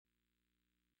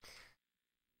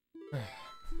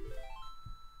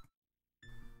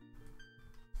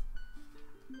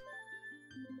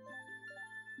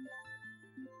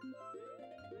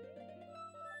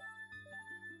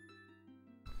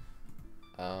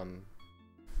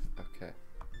Okay.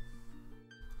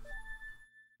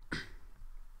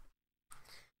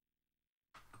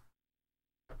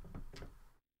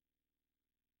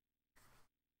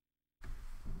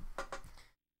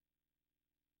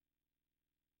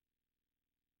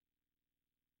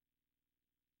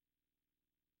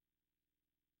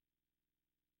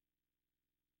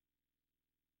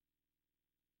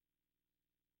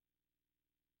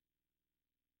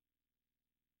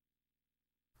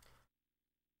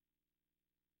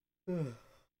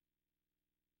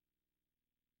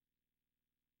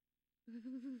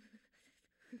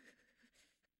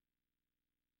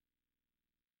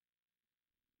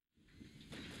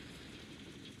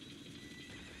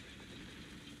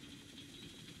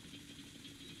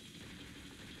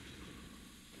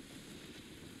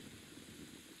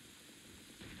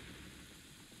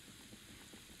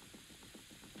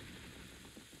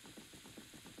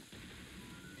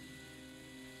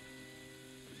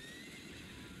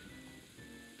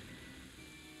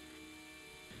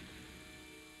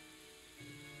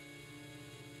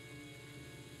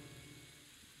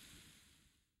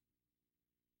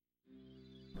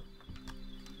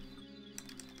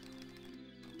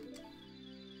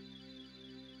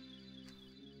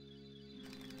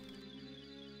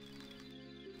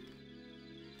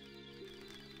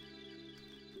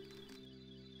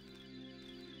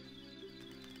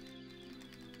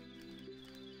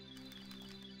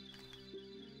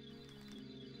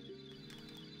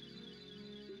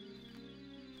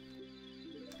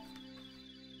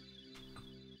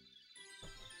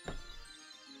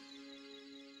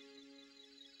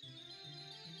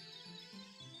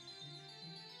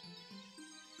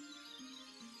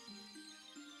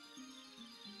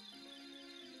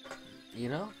 You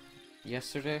know,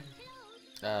 yesterday,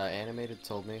 Animated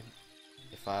told me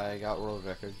if I got world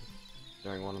record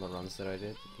during one of the runs that I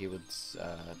did, he would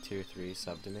tier 3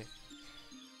 sub to me,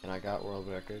 and I got world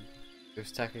record. It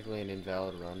was technically an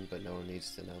invalid run, but no one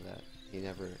needs to know that. He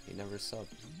never subbed.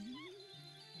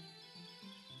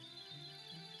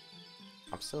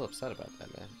 I'm still upset about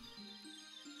that, man.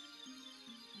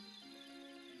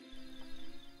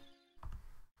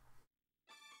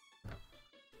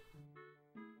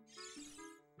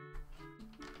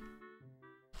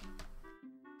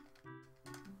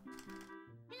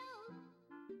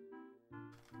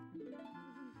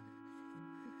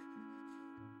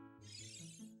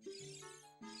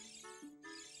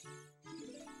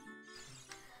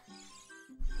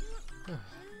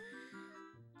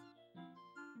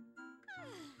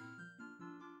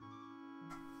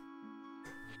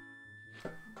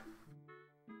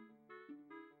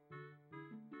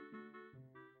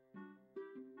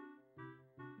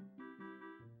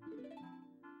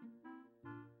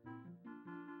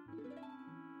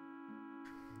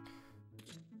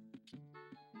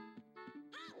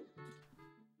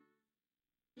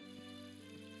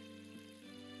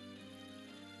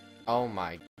 Oh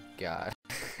my god.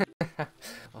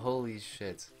 Holy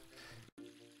shit.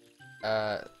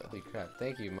 Holy crap.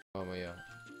 Thank you, Momoyo,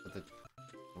 for the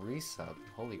resub.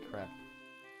 Holy crap.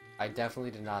 I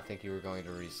definitely did not think you were going to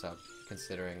resub,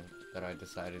 considering that I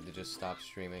decided to just stop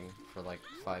streaming for like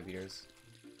 5 years.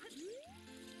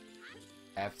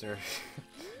 After,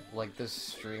 like, the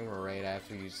stream right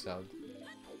after you subbed.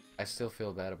 I still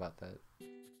feel bad about that.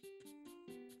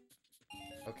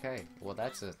 Okay, well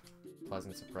that's a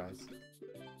pleasant surprise.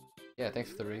 Yeah,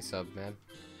 thanks for the resub, man.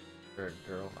 Or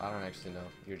girl, I don't actually know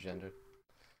your gender.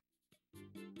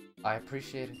 I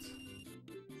appreciate it.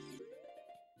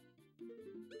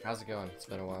 How's it going? It's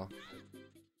been a while.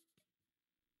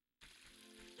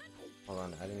 Hold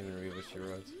on, I didn't even read what you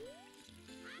wrote.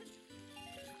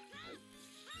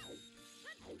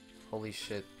 Holy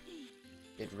shit.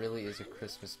 It really is a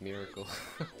Christmas miracle.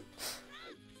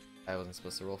 I wasn't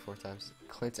supposed to roll 4 times.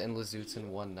 Clint and Lazutz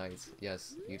in one night.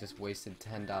 Yes, you just wasted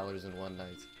 $10 in one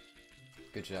night.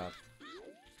 Good job.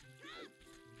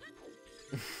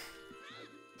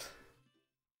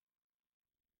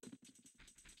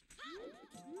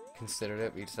 Considered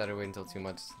it, we decided to wait until 2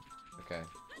 months. Okay.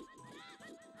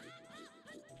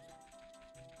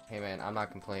 Hey man, I'm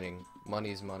not complaining.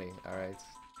 Money's money, alright?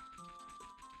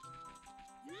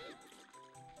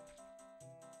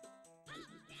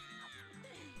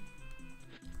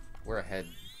 We're ahead.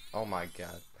 Oh my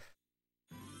god.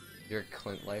 You're a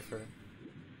Clint lifer?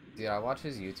 Dude, I watch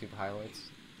his YouTube highlights.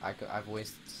 I've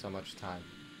wasted so much time.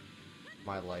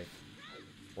 My life.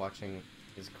 Watching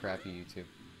his crappy YouTube.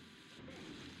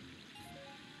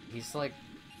 He's like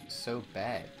so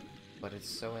bad, but it's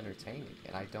so entertaining,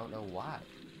 and I don't know why.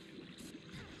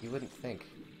 You wouldn't think.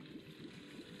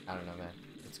 I don't know, man.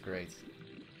 It's great.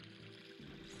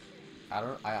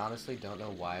 I honestly don't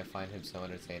know why I find him so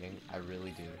entertaining. I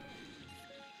really do.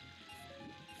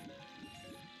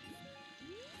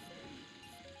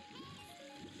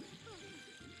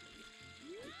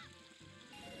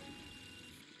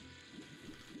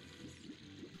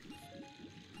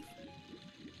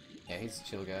 Yeah, he's a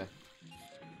chill guy.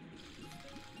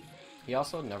 He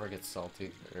also never gets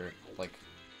salty or like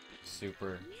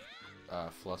super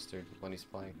flustered when he's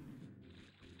playing.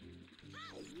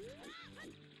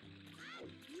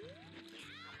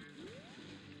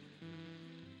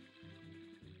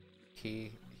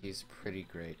 He's pretty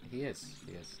great. He is.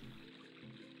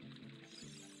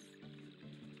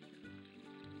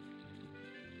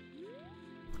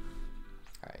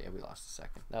 Alright, yeah, we lost a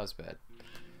second. That was bad.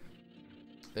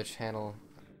 The channel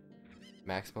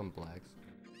maximum blags.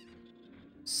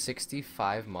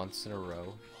 65 months in a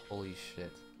row. Holy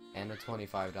shit. And a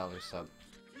 $25 sub.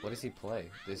 What does he play?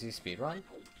 Does he speedrun?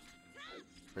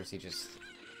 Or does he just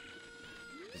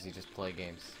play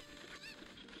games?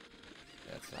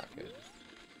 That's not good.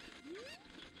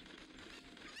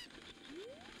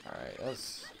 Alright,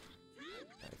 that's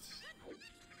nice.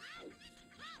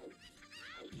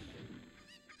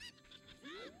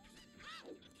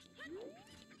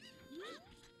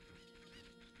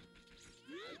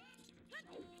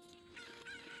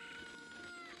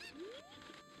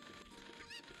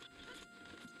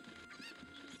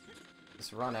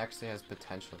 This run actually has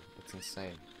potential. It's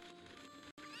insane.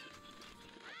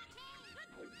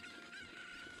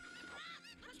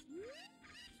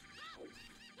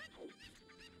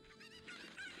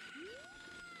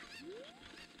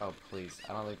 Oh, please.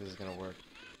 I don't think this is gonna work.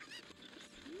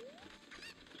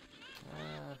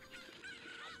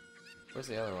 Where's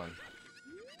the other one?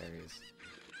 There he is.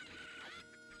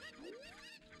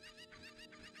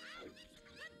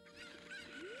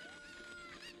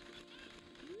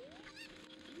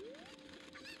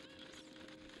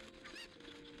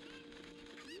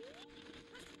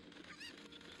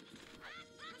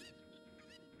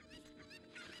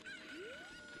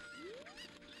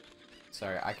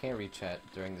 Sorry, I can't read chat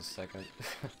during this segment.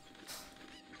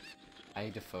 I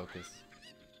need to focus.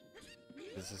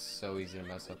 This is so easy to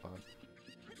mess up on.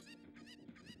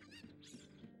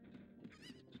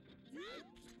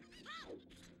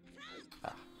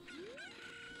 Ah.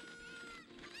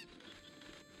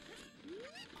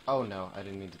 Oh no, I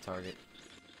didn't mean to target.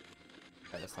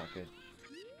 Okay, that's not good.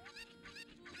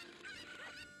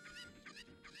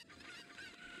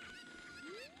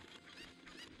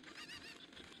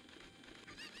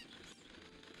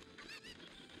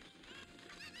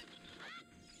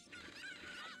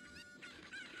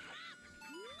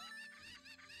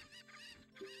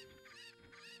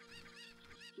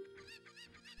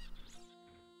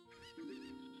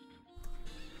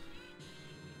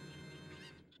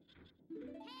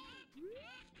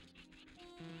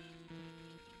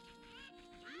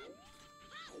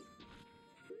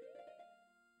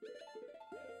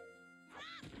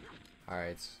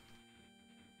 Alright.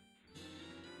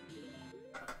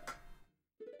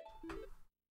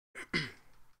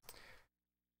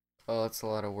 Oh, that's a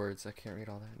lot of words. I can't read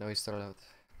all that. No, he started out.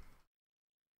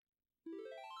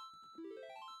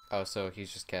 Oh, so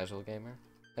he's just casual gamer?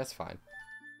 That's fine.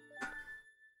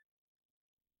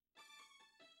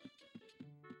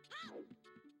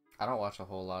 I don't watch a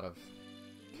whole lot of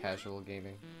casual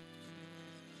gaming.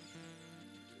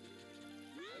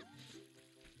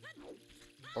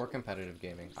 Or competitive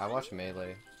gaming. I watch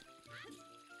Melee.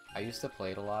 I used to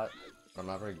play it a lot, but I'm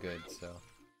not very good, so...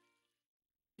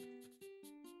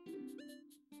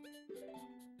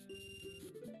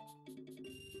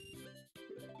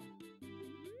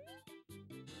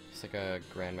 It's like a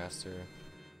Grandmaster.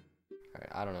 Alright,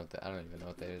 I don't know what I don't even know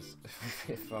what that is,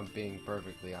 if I'm being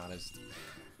perfectly honest.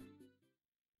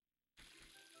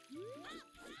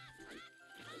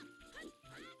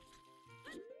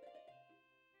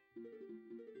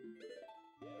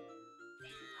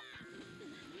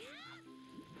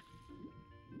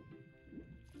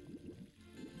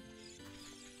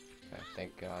 Okay,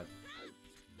 thank God.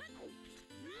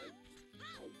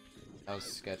 That was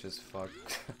sketch as fuck.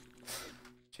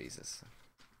 Jesus.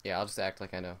 Yeah, I'll just act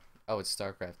like I know. Oh, it's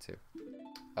StarCraft 2.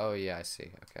 Oh yeah, I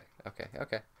see.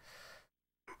 Okay.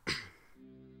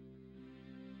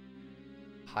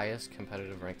 Highest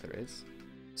competitive rank there is?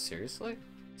 Seriously?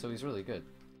 So he's really good.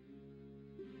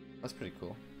 That's pretty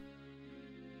cool.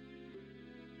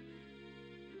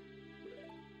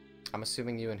 I'm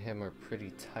assuming you and him are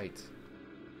pretty tight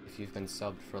if you've been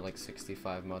subbed for like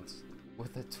 65 months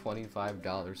with a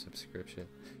 $25 subscription.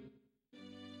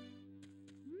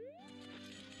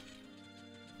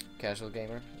 Casual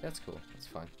gamer? That's cool. That's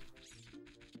fine.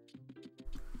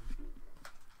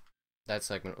 That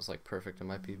segment was like perfect in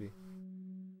my PB.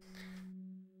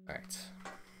 Alright.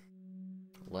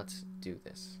 Let's do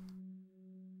this.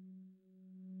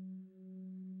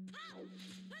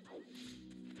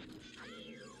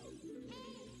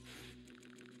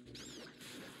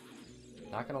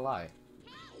 Not gonna lie.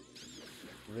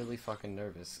 Really fucking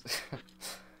nervous.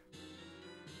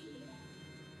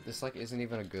 This like isn't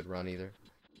even a good run either.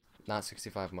 Not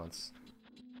 65 months.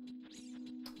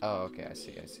 Oh, okay, I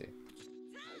see.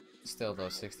 Still though,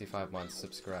 65 months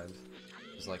subscribed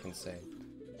is like insane.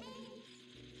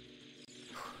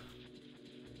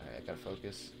 Alright, I gotta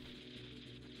focus.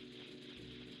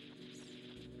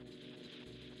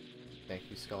 Thank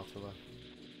you, Skulltula.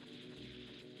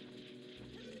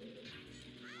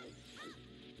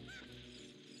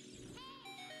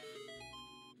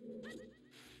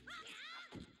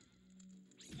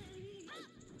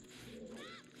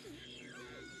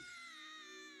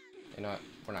 You know what?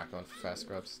 We're not going for fast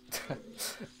scrubs.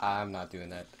 I'm not doing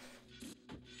that.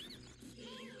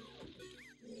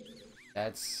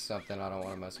 That's something I don't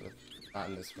want to mess with. Not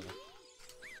in this one.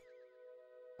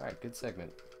 Alright, good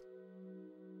segment.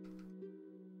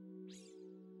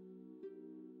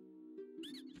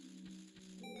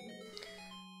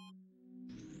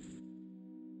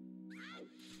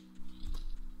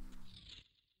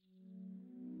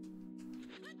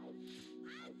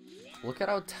 Look at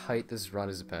how tight this run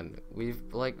has been. We've,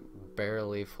 like,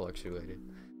 barely fluctuated.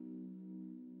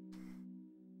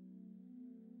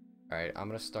 Alright, I'm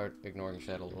gonna start ignoring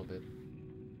Shed a little bit.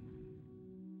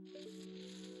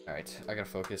 Alright, I gotta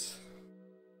focus.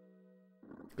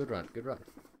 Good run, good run.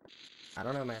 I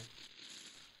don't know, man.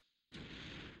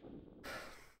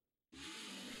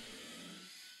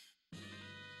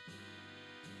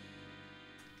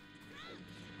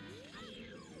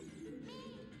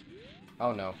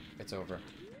 Oh no, it's over.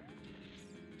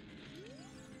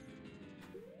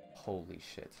 Holy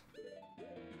shit.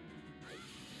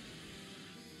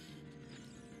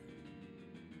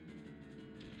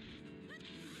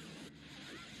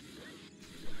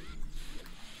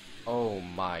 Oh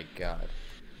my god.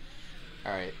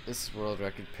 Alright, this is world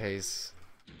record pace.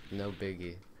 No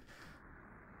biggie.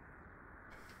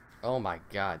 Oh my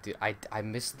god, dude. I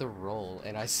missed the roll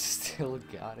and I still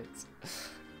got it.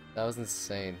 That was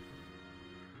insane.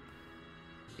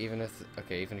 Even if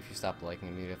you stop liking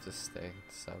him, you'd have to stay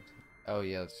subbed. Oh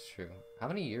yeah, that's true. How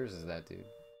many years is that, dude?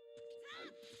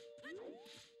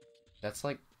 That's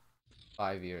like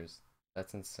 5 years.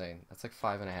 That's insane. That's like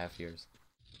 5.5 years.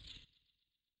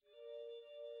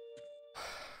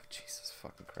 Jesus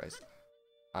fucking Christ.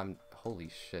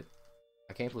 Holy shit.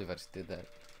 I can't believe I just did that.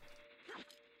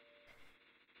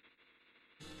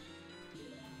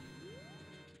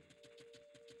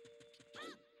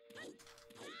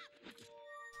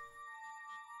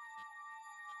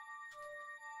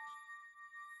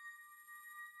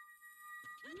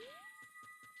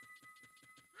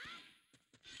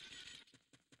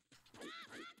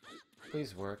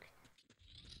 Please work.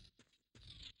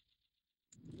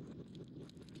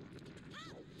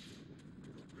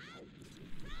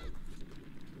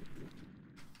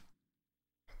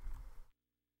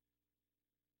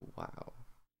 Wow.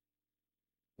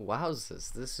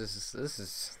 Wowzers, this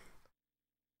is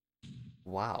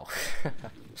wow.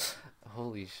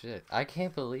 Holy shit. I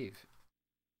can't believe.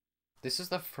 This is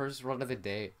the first run of the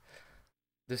day.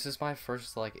 This is my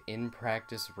first like in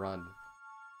practice run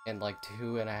in like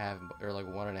 2.5 or like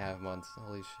 1.5 months.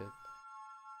 Holy shit.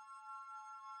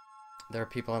 There are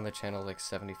people on the channel like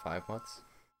 75 months.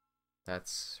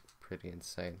 That's pretty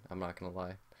insane. I'm not gonna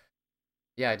lie.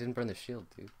 Yeah, I didn't burn the shield,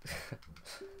 dude.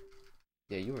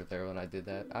 Yeah, you were there when I did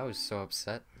that. I was so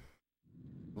upset.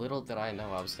 Little did I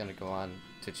know I was gonna go on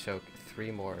to choke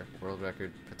 3 more world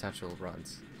record potential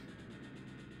runs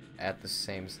at the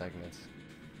same segment.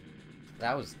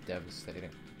 That was devastating.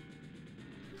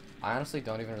 I honestly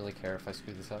don't even really care if I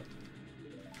screw this up.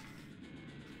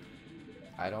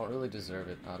 I don't really deserve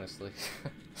it, honestly.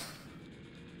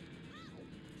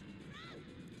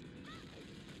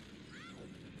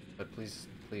 But please,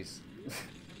 please.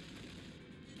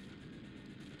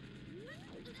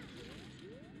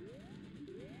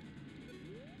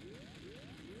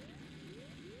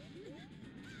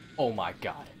 Oh my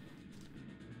god.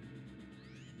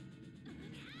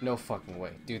 No fucking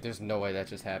way. Dude, there's no way that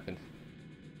just happened.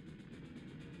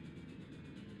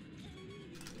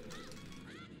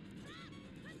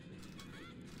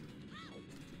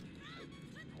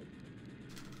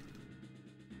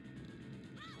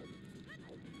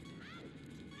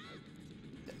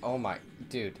 Oh my,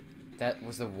 dude, that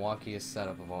was the wonkiest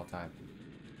setup of all time.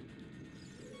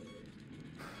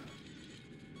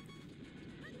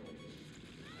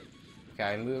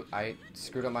 Okay, I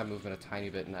screwed up my movement a tiny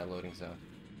bit in that loading zone.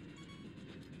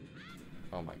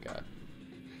 Oh my god.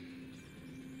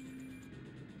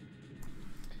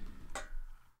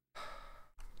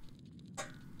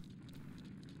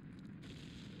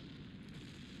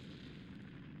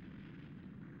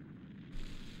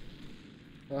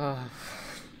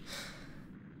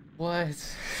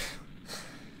 What?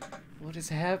 What is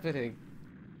happening?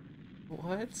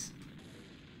 What?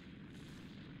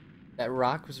 That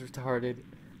rock was retarded.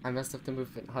 I messed up the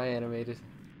movement. High animated.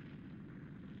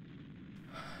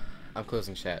 I'm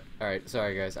closing chat. Alright,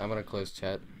 sorry guys. I'm gonna close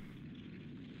chat.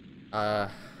 I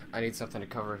need something to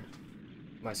cover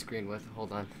my screen with.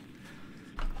 Hold on.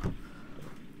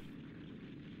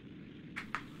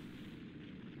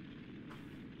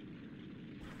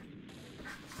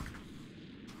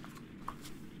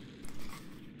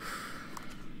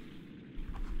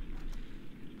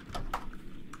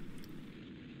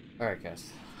 Alright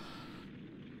guys.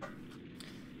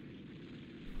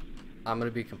 I'm gonna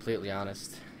be completely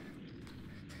honest.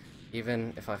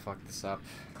 Even if I fuck this up,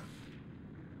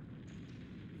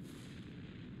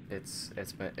 it's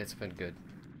been good.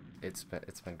 It's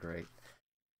been great.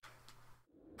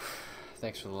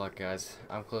 Thanks for the luck, guys.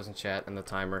 I'm closing chat and the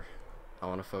timer. I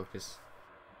want to focus.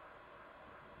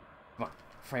 Come on,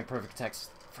 frame perfect text.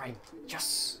 Frame.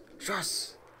 Yes.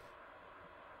 Yes.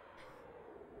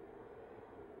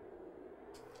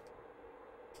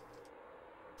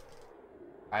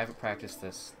 I haven't practiced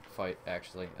this fight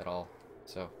actually at all,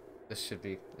 so this should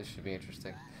be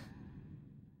interesting.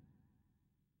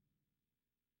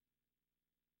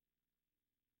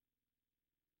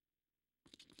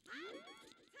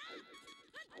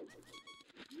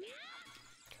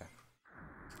 Okay.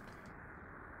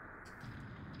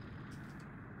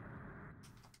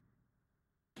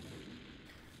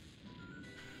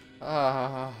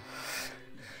 Ah.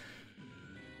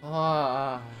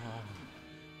 Ah.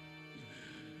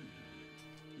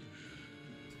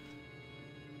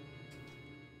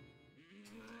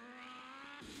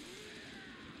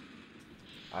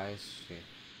 I see.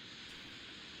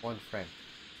 One frame.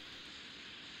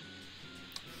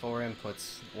 4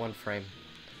 inputs. One frame.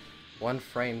 One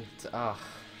frame to come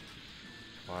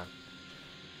on.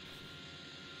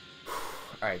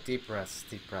 Alright, deep breaths,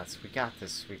 deep breaths. We got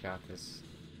this, we got this.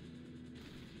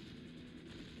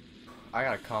 I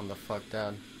gotta calm the fuck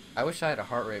down. I wish I had a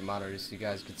heart rate monitor so you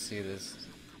guys could see this.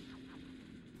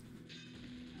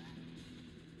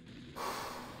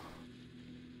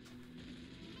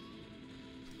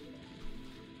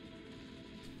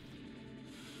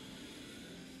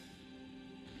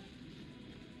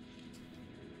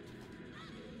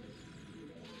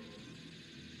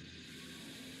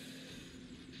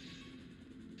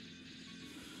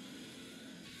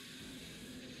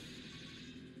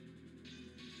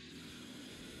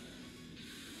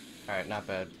 Alright, not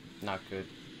bad. Not good.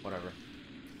 Whatever.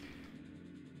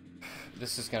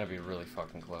 This is gonna be really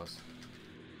fucking close.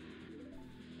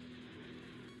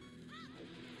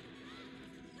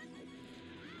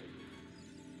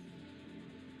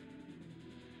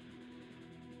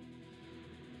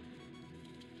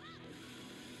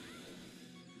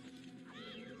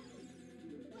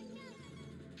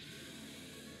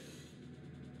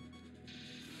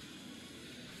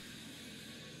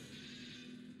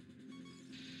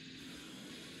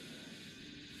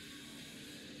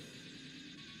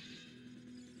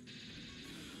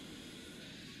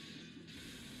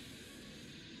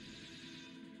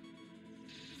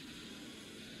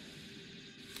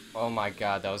 Oh my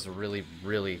god, that was a really,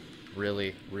 really,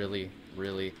 really, really,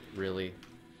 really, really,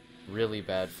 really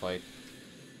bad fight.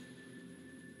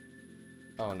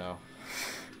 Oh no.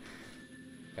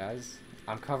 Guys,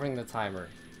 I'm covering the timer.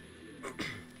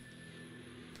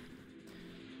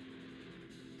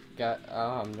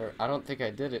 I don't think I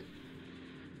did it.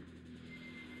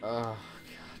 Oh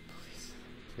god, please.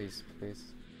 Please, please.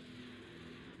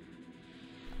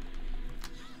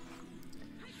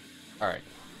 Alright.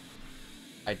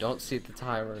 I don't see the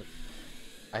timer.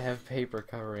 I have paper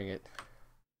covering it.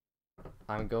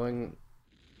 I'm going...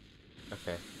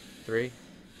 Okay. 3,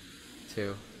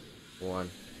 2,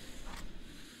 1.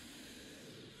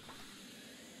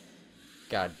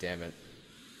 God damn it.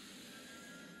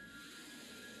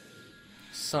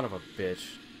 Son of a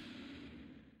bitch.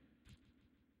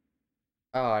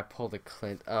 Oh, I pulled a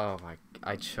Clint. Oh my...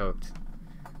 I choked.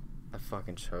 I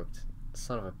fucking choked.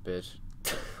 Son of a bitch.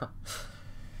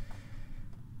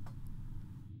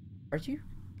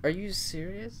 Are you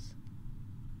serious?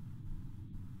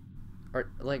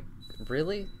 Like,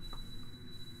 really?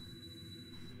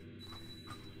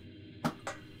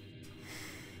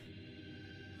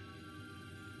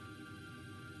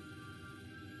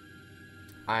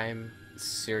 I'm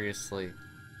seriously...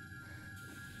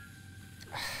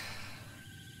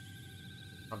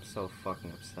 I'm so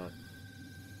fucking upset.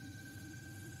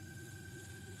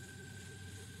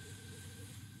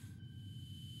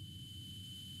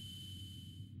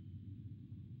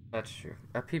 That's true.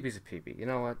 A PB's a PB. You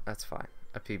know what? That's fine.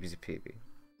 A PB's a PB.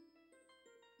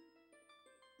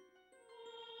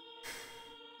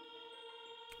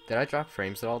 Did I drop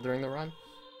frames at all during the run?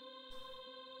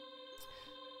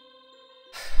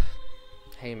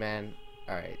 Hey man,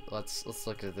 alright, let's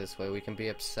look at it this way. We can be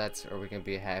upset or we can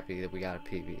be happy that we got a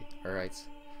PB, alright?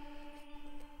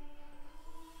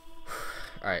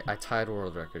 Alright, I tied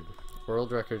world record.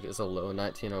 World record is a low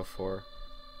 1904.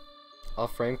 I'll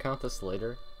frame count this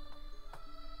later.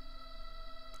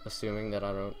 Assuming that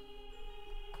I don't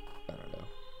know.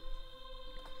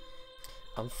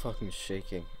 I'm fucking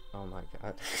shaking. Oh my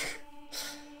god.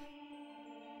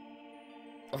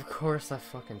 Of course I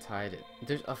fucking tied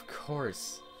it. Of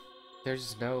course.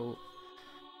 There's no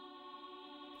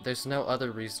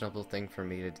other reasonable thing for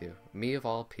me to do. Me of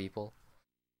all people.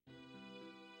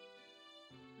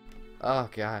 Oh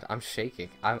god, I'm shaking.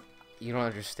 You don't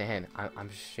understand. I'm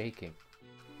shaking.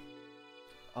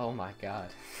 Oh my god.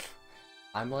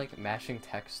 I'm like mashing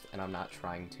text and I'm not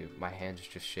trying to. My hand's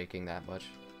just shaking that much.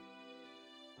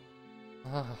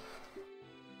 Oh.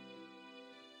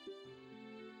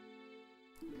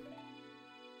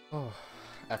 Oh,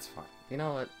 that's fine. You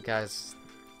know what, guys?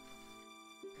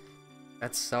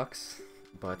 That sucks,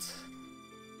 but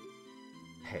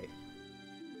hey.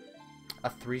 A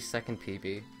 3-second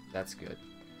PB, that's good.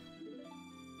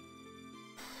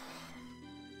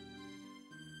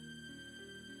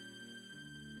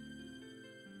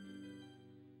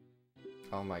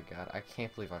 Oh my god, I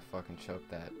can't believe I fucking choked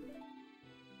that.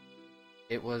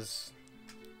 It was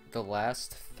the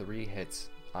last 3 hits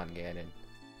on Ganon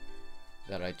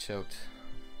that I choked.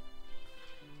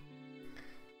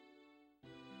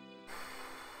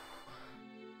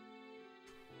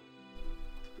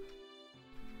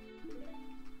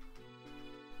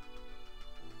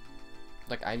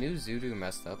 Like, I knew Zudu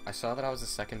messed up. I saw that I was a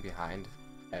second behind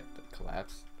at the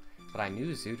collapse, but I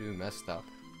knew Zudu messed up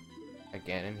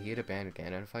again, and he had abandoned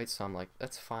Ganon fight, so I'm like,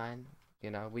 that's fine.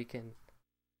 You know, we can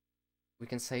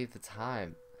save the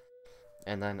time.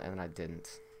 And then I didn't.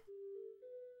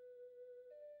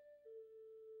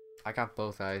 I got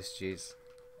both ISGs.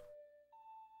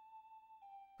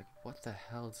 Like, what the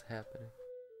hell is happening?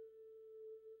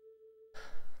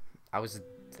 I was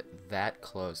that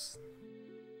close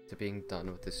to being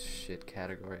done with this shit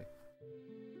category.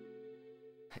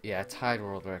 Yeah, tied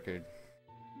world record.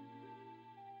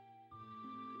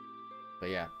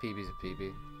 But yeah, PB's a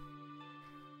PB.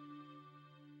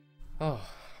 Oh,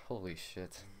 holy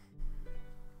shit.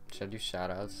 Should I do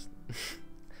shoutouts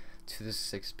to the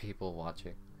 6 people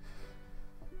watching?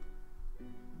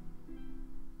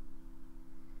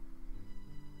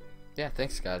 Yeah,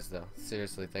 thanks guys though.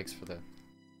 Seriously, thanks for the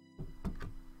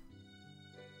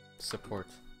support.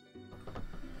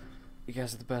 You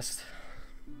guys are the best.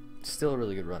 Still a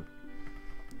really good run.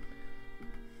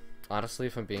 Honestly,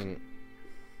 if I'm being...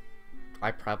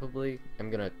 I probably am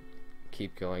gonna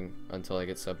keep going until I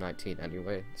get sub 19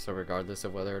 anyway, so regardless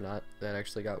of whether or not that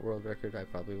actually got world record, I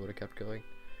probably would have kept going.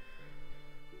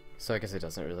 So I guess it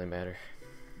doesn't really matter.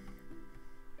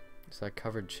 So I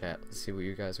covered chat. Let's see what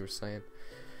you guys were saying.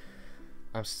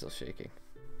 I'm still shaking.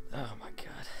 Oh my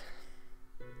god.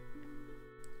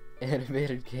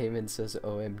 Animated Gaming says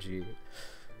OMG.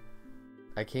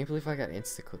 I can't believe I got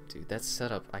insta-clip, dude. That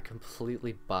setup, I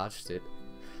completely botched it.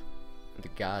 The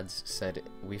gods said,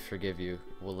 we forgive you,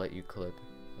 we'll let you clip.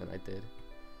 And I did.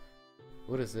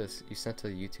 What is this? You sent a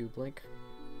YouTube link?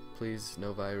 Please,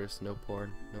 no virus, no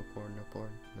porn, no porn, no porn,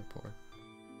 no porn.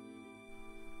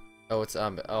 Oh, it's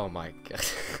oh my god.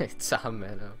 It's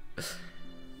Ameno.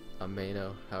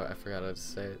 Ameno. How I forgot how to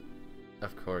say it.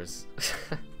 Of course.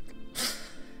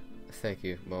 Thank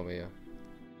you, Momio.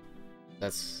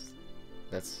 That's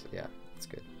yeah, that's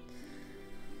good.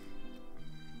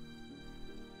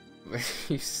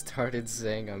 You started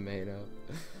saying Ameno.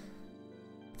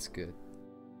 It's good.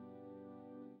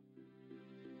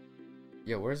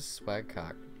 Yo, where's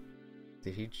Swagcock?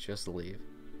 Did he just leave?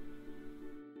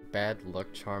 Bad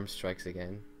luck charm strikes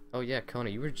again. Oh yeah, Kona,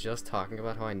 you were just talking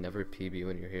about how I never PB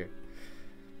when you're here.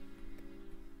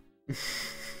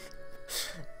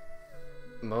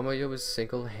 Momoyo was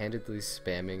single-handedly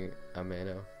spamming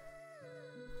Ameno.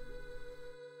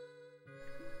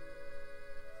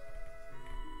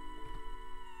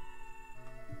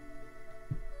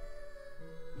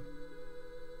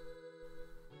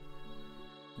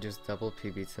 Just double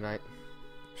PB tonight?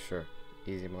 Sure.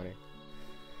 Easy money.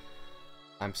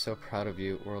 I'm so proud of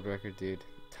you, world record dude.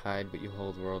 Tied, but you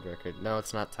hold world record. No,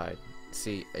 it's not tied.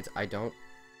 See, I don't,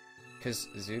 because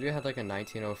Zudu had like a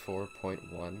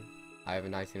 1904.1. I have a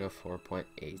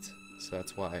 1904.8, so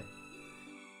that's why.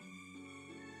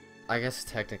 I guess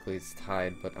technically it's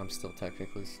tied, but I'm still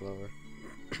technically slower.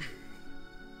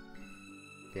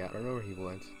 Yeah, I don't know where he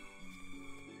went.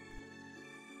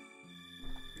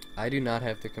 I do not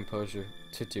have the composure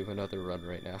to do another run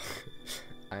right now.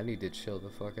 I need to chill the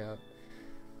fuck out.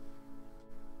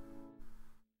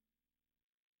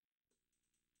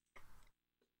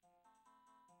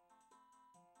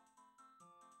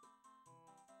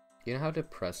 You know how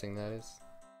depressing that is?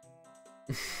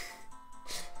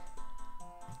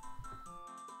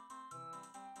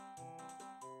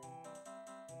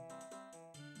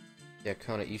 Yeah,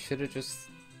 Kona, you should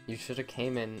have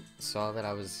came in, saw that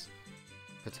I was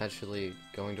potentially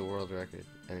going to world record,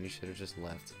 and then you should have just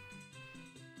left.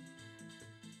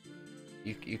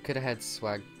 You could have had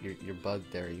swag, your bud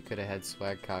there. You could have had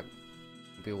Swagcock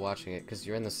be watching it, because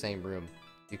you're in the same room.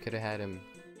 You could have had him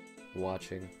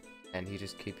watching, and he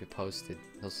just keep you posted.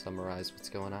 He'll summarize what's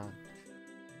going on.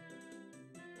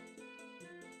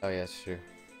 Oh yeah, sure.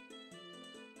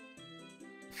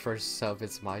 First sub,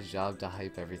 it's my job to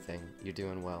hype everything. You're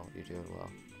doing well. You're doing well.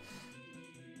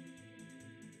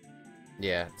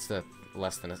 Yeah, it's the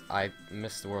less than a... I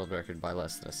missed the world record by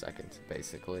less than a second,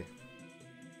 basically.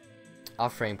 I'll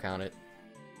frame count it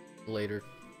later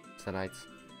tonight.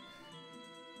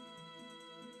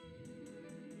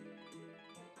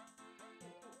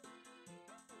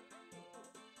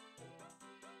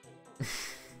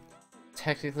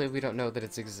 Technically, we don't know that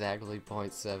it's exactly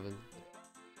 0.7.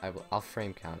 I'll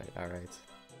frame count it, alright?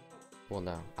 Well,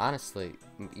 no. Honestly,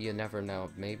 you never know.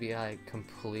 Maybe I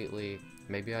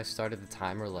started the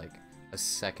timer like a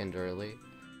second early.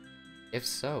 If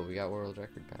so, we got world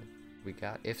record, man.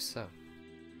 If so.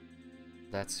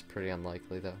 That's pretty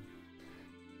unlikely, though.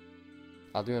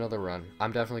 I'll do another run.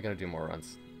 I'm definitely gonna do more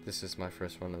runs. This is my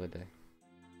first one of the day.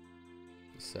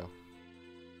 So.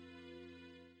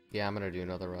 Yeah, I'm gonna do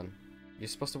another run. You're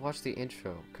supposed to watch the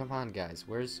intro. Come on, guys.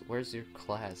 Where's your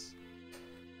class?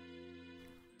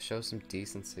 Show some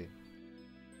decency.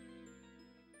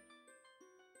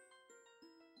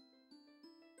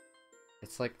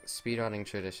 It's like speedrunning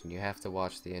tradition. You have to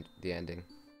watch the ending.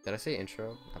 Did I say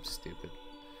intro? I'm stupid.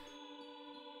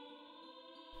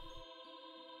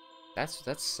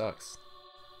 That sucks.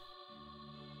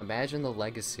 Imagine the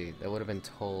legacy that would have been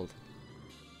told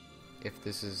if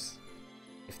this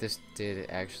did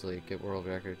actually get world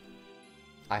record.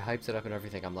 I hyped it up and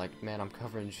everything. I'm like, man, I'm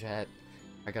covering chat.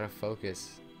 I gotta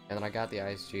focus. And then I got the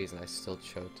ISGs and I still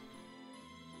choked.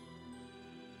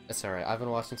 It's alright. I've been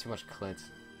watching too much Clint.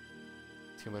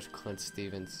 Too much Clint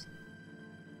Stevens.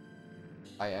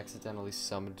 I accidentally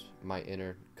summoned my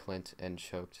inner Clint and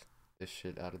choked the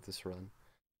shit out of this run.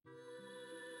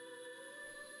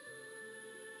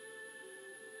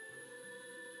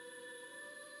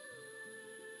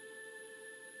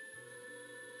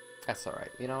 That's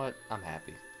alright. You know what? I'm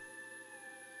happy.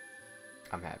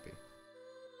 I'm happy.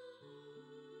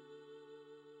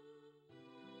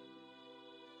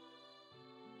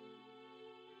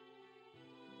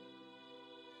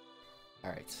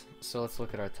 Alright, so let's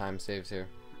look at our time saves here.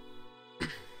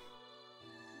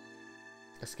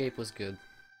 Escape was good.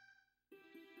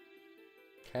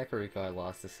 Kakariko I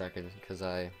lost a second because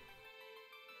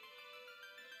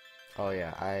oh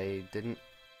yeah, I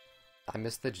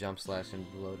missed the jump slash in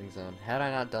the loading zone. Had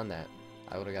I not done that,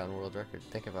 I would have gotten world record.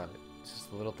 Think about it. It's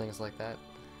just little things like that.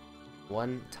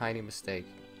 One tiny mistake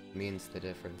means the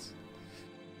difference.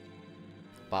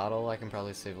 Bottle, I can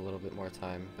probably save a little bit more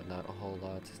time, but not a whole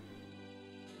lot.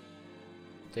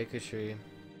 Deku Tree.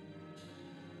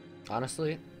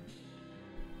 Honestly,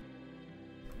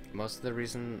 most of the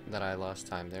reason that I lost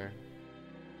time there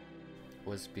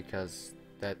was because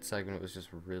that segment was just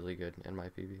really good in my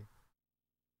PB.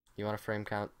 You want to frame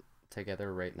count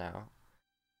together right now?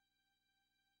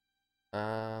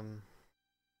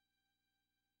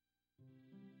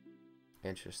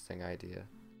 Interesting idea.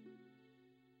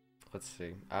 Let's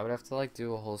see. I would have to like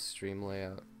do a whole stream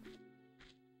layout.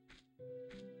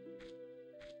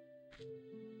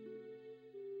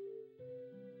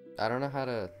 I don't know how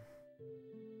to...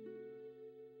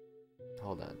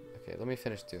 Hold on. Okay, let me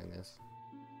finish doing this.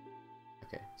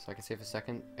 Okay, so I can save a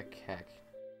second at Kek.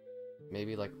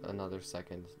 Maybe like another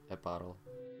second at Bottle.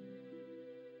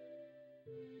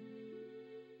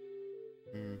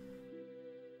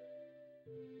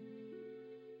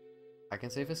 I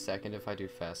can save a second if I do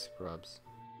fast scrubs.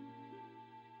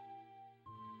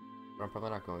 But I'm probably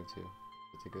not going to.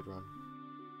 It's a good run.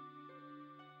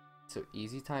 So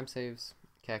easy time saves,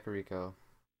 Kakariko,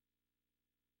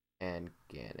 and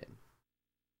Ganon.